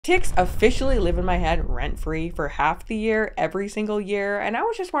Ticks officially live in my head rent-free for half the year, every single year, and I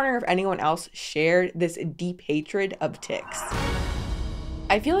was just wondering if anyone else shared this deep hatred of ticks.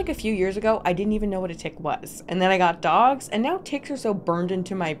 I feel like a few years ago, I didn't even know what a tick was. And then I got dogs, and now ticks are so burned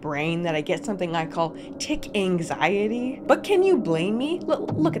into my brain that I get something I call tick anxiety. But can you blame me?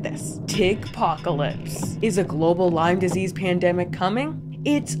 Look at this. Tickpocalypse. Is a global Lyme disease pandemic coming?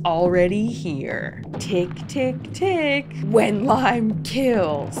 It's already here. Tick, tick, tick. When Lyme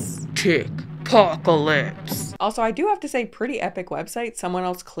kills. Tickpocalypse. Also, I do have to say, pretty epic website. Someone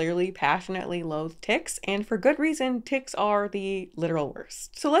else clearly passionately loathed ticks, and for good reason. Ticks are the literal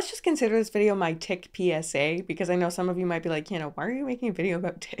worst. So let's just consider this video my tick PSA, because I know some of you might be like, why are you making a video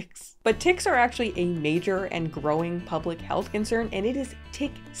about ticks? But ticks are actually a major and growing public health concern, and it is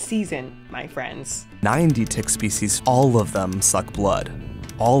tick season, my friends. 90 tick species, all of them suck blood.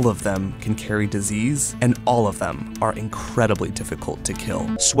 All of them can carry disease, and all of them are incredibly difficult to kill.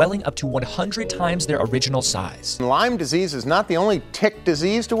 Swelling up to 100 times their original size. Lyme disease is not the only tick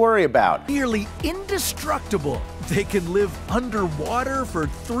disease to worry about. Nearly indestructible. They can live underwater for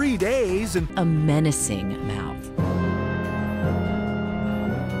 3 days and a menacing mouth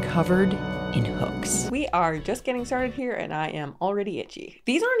covered in hooks. We are just getting started here and I am already itchy.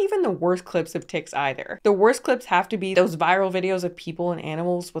 These aren't even the worst clips of ticks either. The worst clips have to be those viral videos of people and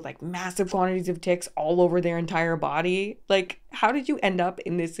animals with like massive quantities of ticks all over their entire body. Like, how did you end up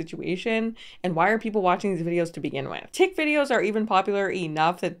in this situation? And why are people watching these videos to begin with? Tick videos are even popular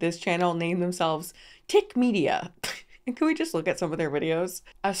enough that this channel named themselves Tick Media. And can we just look at some of their videos?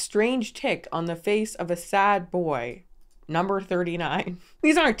 A strange tick on the face of a sad boy. Number 39.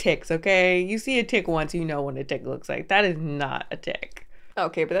 These aren't ticks, okay? You see a tick once, you know what a tick looks like. That is not a tick.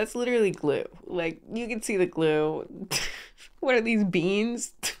 Okay, but that's literally glue. Like, you can see the glue. What are these,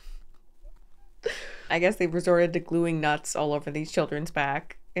 beans? I guess they've resorted to gluing nuts all over these children's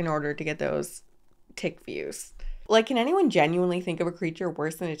back in order to get those tick views. Like, can anyone genuinely think of a creature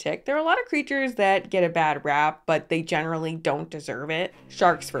worse than a tick? There are a lot of creatures that get a bad rap, but they generally don't deserve it.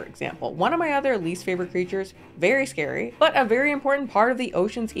 Sharks, for example. One of my other least favorite creatures, very scary, but a very important part of the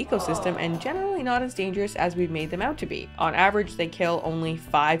ocean's ecosystem and generally not as dangerous as we've made them out to be. On average, they kill only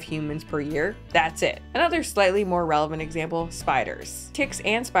 5 humans per year. That's it. Another slightly more relevant example, spiders. Ticks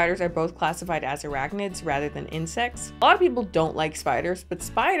and spiders are both classified as arachnids rather than insects. A lot of people don't like spiders, but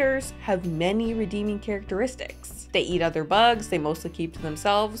spiders have many redeeming characteristics. They eat other bugs, they mostly keep to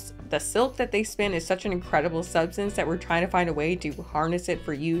themselves. The silk that they spin is such an incredible substance that we're trying to find a way to harness it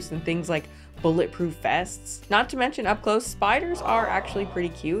for use in things like bulletproof vests. Not to mention up close, spiders are actually pretty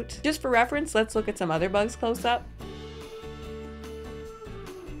cute. Just for reference, let's look at some other bugs close up.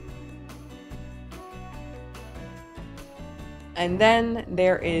 And then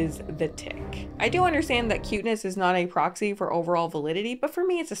there is the tick. I do understand that cuteness is not a proxy for overall validity, but for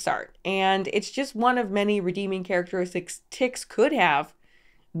me it's a start. And it's just one of many redeeming characteristics ticks could have,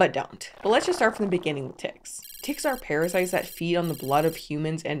 but don't. But let's just start from the beginning with ticks. Ticks are parasites that feed on the blood of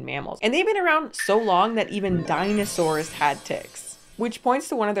humans and mammals. And they've been around so long that even dinosaurs had ticks. Which points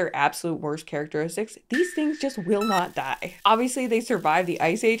to one of their absolute worst characteristics. These things just will not die. Obviously, they survived the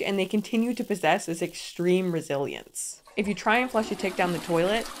Ice Age and they continue to possess this extreme resilience. If you try and flush a tick down the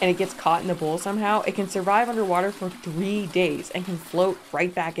toilet and it gets caught in the bowl somehow, it can survive underwater for 3 days and can float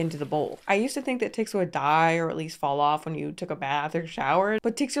right back into the bowl. I used to think that ticks would die or at least fall off when you took a bath or showered,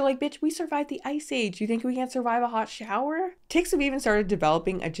 but ticks are like, bitch, we survived the Ice Age. You think we can't survive a hot shower? Ticks have even started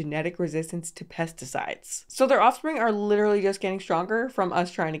developing a genetic resistance to pesticides. So their offspring are literally just getting stronger from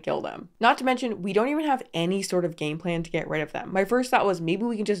us trying to kill them. Not to mention, we don't even have any sort of game plan to get rid of them. My first thought was maybe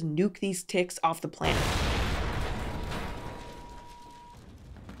we can just nuke these ticks off the planet.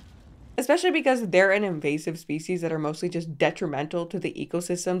 Especially because they're an invasive species that are mostly just detrimental to the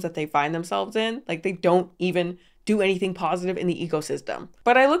ecosystems that they find themselves in. Like, they don't even do anything positive in the ecosystem.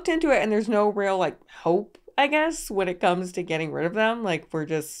 But I looked into it and there's no real like hope, I guess, when it comes to getting rid of them. Like,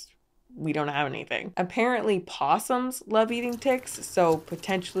 we don't have anything. Apparently possums love eating ticks, so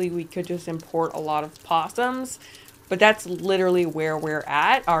potentially we could just import a lot of possums. But that's literally where we're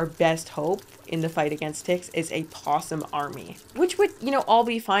at. Our best hope in the fight against ticks is a possum army, which would, all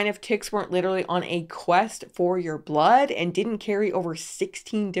be fine if ticks weren't literally on a quest for your blood and didn't carry over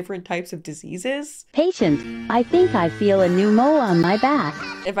 16 different types of diseases. Patient, I think I feel a new mole on my back.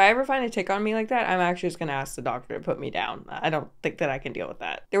 If I ever find a tick on me like that, I'm actually just gonna ask the doctor to put me down. I don't think that I can deal with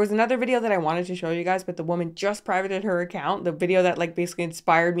that. There was another video that I wanted to show you guys, but the woman just privated her account. The video that like basically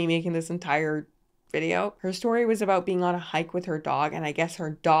inspired me making this entire video. Her story was about being on a hike with her dog, and I guess her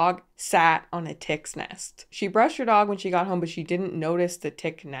dog sat on a tick's nest. She brushed her dog when she got home, but she didn't notice the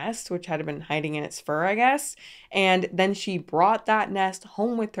tick nest, which had been hiding in its fur, I guess. And then she brought that nest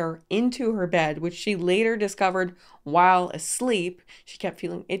home with her into her bed, which she later discovered while asleep. She kept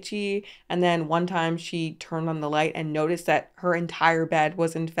feeling itchy, and then one time she turned on the light and noticed that her entire bed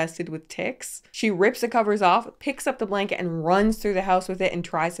was infested with ticks. She rips the covers off, picks up the blanket and runs through the house with it and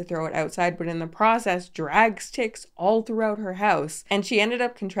tries to throw it outside, but in the process drags ticks all throughout her house, and she ended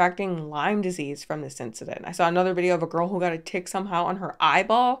up contracting Lyme disease from this incident. I saw another video of a girl who got a tick somehow on her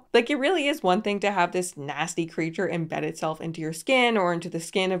eyeball. Like, it really is one thing to have this nasty creature embed itself into your skin or into the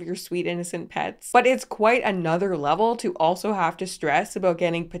skin of your sweet innocent pets, but it's quite another level to also have to stress about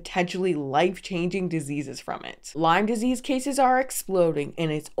getting potentially life-changing diseases from it. Lyme disease cases are exploding,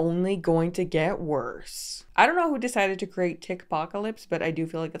 and it's only going to get worse. I don't know who decided to create tick apocalypse, but I do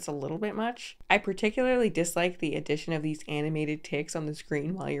feel like it's a little bit much. I particularly dislike the addition of these animated ticks on the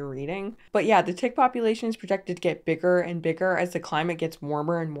screen while you're reading. But yeah, the tick population is projected to get bigger and bigger as the climate gets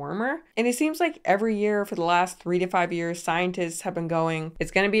warmer and warmer. And it seems like every year for the last 3 to 5 years, scientists have been going,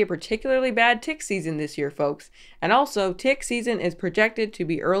 it's going to be a particularly bad tick season this year, folks. And also, tick season is projected to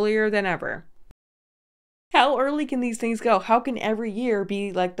be earlier than ever. How early can these things go? How can every year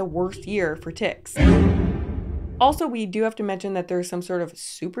be like the worst year for ticks? Also, we do have to mention that there's some sort of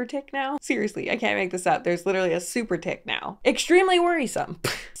super tick now. Seriously, I can't make this up. There's literally a super tick now. Extremely worrisome.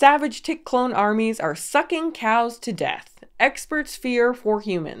 Savage tick clone armies are sucking cows to death. Experts fear for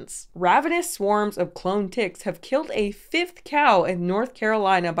humans. Ravenous swarms of clone ticks have killed a 5th cow in North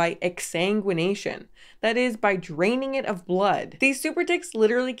Carolina by exsanguination. That is, by draining it of blood. These super ticks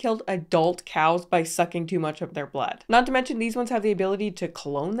literally killed adult cows by sucking too much of their blood. Not to mention, these ones have the ability to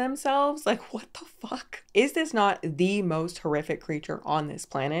clone themselves. Like, what the fuck? Is this not the most horrific creature on this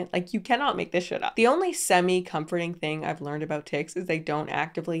planet? Like, you cannot make this shit up. The only semi-comforting thing I've learned about ticks is they don't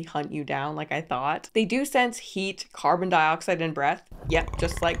actively hunt you down like I thought. They do sense heat, carbon dioxide, and breath. Yep,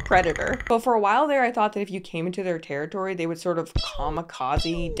 just like Predator. But for a while there, I thought that if you came into their territory, they would sort of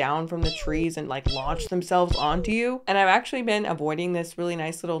kamikaze down from the trees and like launch themselves onto you. And I've actually been avoiding this really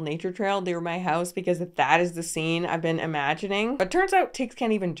nice little nature trail near my house because that is the scene I've been imagining. But turns out ticks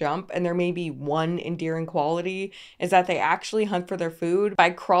can't even jump, and there may be one endearing quality is that they actually hunt for their food by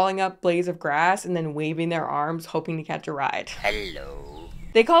crawling up blades of grass and then waving their arms hoping to catch a ride. Hello.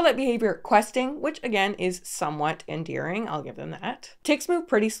 They call that behavior questing, which again is somewhat endearing, I'll give them that. Ticks move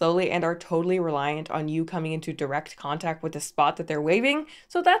pretty slowly and are totally reliant on you coming into direct contact with the spot that they're waving,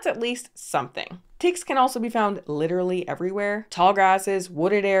 so that's at least something. Ticks can also be found literally everywhere. Tall grasses,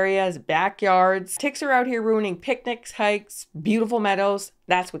 wooded areas, backyards. Ticks are out here ruining picnics, hikes, beautiful meadows.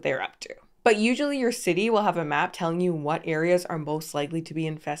 That's what they're up to. But usually your city will have a map telling you what areas are most likely to be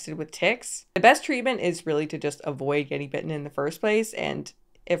infested with ticks. The best treatment is really to just avoid getting bitten in the first place, and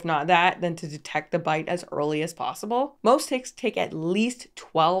if not that, then to detect the bite as early as possible. Most ticks take at least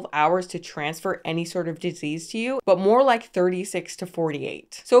 12 hours to transfer any sort of disease to you, but more like 36 to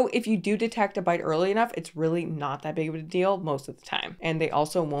 48. So if you do detect a bite early enough, it's really not that big of a deal most of the time. And they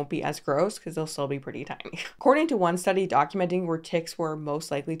also won't be as gross because they'll still be pretty tiny. According to one study documenting where ticks were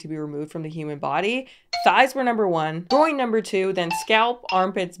most likely to be removed from the human body, thighs were number 1, groin number 2, then scalp,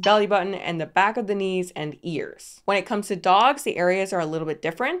 armpits, belly button, and the back of the knees and ears. When it comes to dogs, the areas are a little bit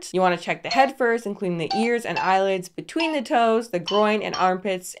different. You want to check the head first, including the ears and eyelids, between the toes, the groin and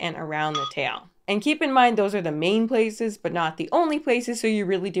armpits, and around the tail. And keep in mind, those are the main places, but not the only places, so you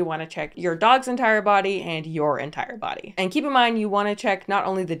really do want to check your dog's entire body and your entire body. And keep in mind, you want to check not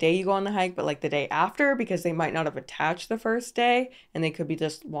only the day you go on the hike, but like the day after, because they might not have attached the first day, and they could be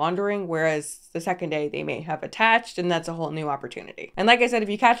just wandering, whereas the second day they may have attached, and that's a whole new opportunity. And like I said, if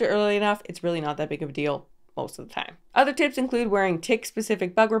you catch it early enough, it's really not that big of a deal most of the time. Other tips include wearing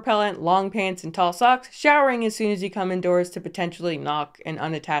tick-specific bug repellent, long pants, and tall socks, showering as soon as you come indoors to potentially knock an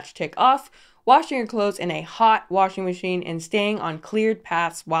unattached tick off, washing your clothes in a hot washing machine, and staying on cleared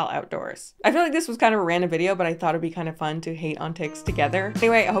paths while outdoors. I feel like this was kind of a random video, but I thought it'd be kind of fun to hate on ticks together.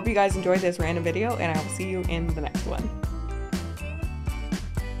 Anyway, I hope you guys enjoyed this random video, and I will see you in the next one.